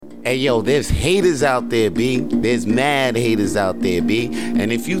Hey, yo, there's haters out there, B. There's mad haters out there, B.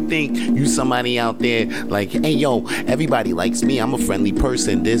 And if you think you somebody out there like, hey, yo, everybody likes me, I'm a friendly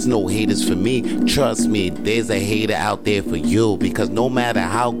person, there's no haters for me, trust me, there's a hater out there for you. Because no matter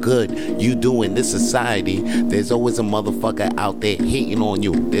how good you do in this society, there's always a motherfucker out there hating on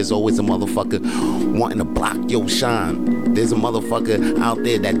you. There's always a motherfucker wanting to block your shine. There's a motherfucker out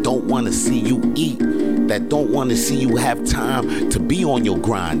there that don't want to see you eat, that don't want to see you have time to be on your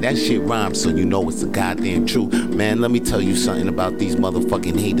grind. That shit rhymes, so you know it's the goddamn truth. Man, let me tell you something about these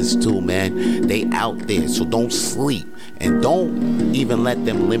motherfucking haters too, man. They out there, so don't sleep. And don't even let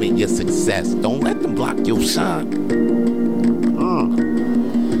them limit your success. Don't let them block your shine.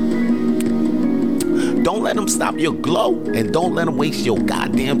 Don't let them stop your glow, and don't let them waste your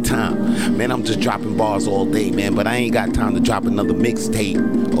goddamn time. Man, I'm just dropping bars all day, man, but I ain't got time to drop another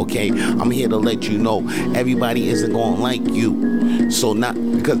mixtape, okay? I'm here to let you know everybody isn't gonna like you. So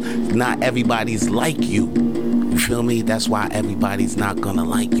because not everybody's like you. You feel me? That's why everybody's not gonna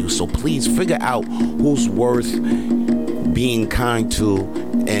like you. So please figure out who's worth being kind to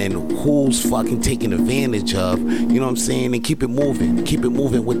and who's fucking taking advantage of, you know what I'm saying, and keep it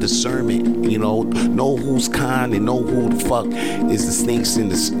moving with discernment, you know who's kind and know who the fuck is the snakes in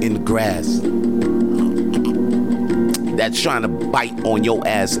the grass that's trying to bite on your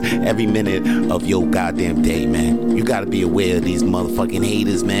ass every minute of your goddamn day, man. You gotta be aware of these motherfucking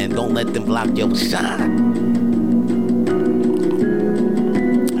haters, man. Don't let them block your shine.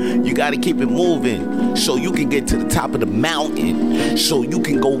 You gotta keep it moving so you can get to the top of the mountain, so you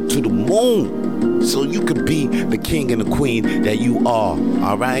can go to the moon, so you can be the king and the queen that you are,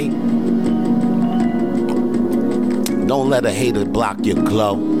 alright? Don't let a hater block your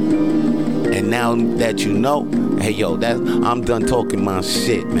glow. And now that you know, hey yo, I'm done talking my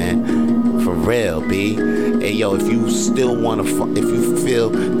shit, man. For real, B. Hey yo, if you still wanna, if you feel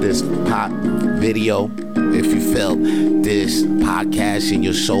this pop video, if you felt this podcast in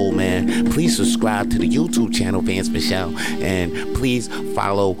your soul, man, please subscribe to the YouTube channel, Vance Michelle, and please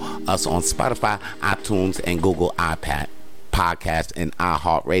follow us on Spotify, iTunes, and Google iPad Podcast and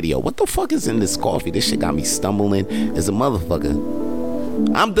iHeartRadio. What the fuck is in this coffee? This shit got me stumbling as a motherfucker.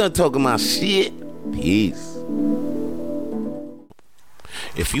 I'm done talking my shit. Peace.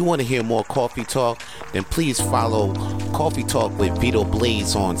 If you want to hear more Coffee Talk, then please follow Coffee Talk with Vito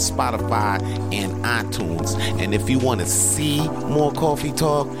Blaze on Spotify and iTunes. And if you want to see more Coffee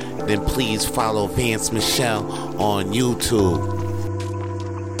Talk, then please follow Vance Michelle on YouTube.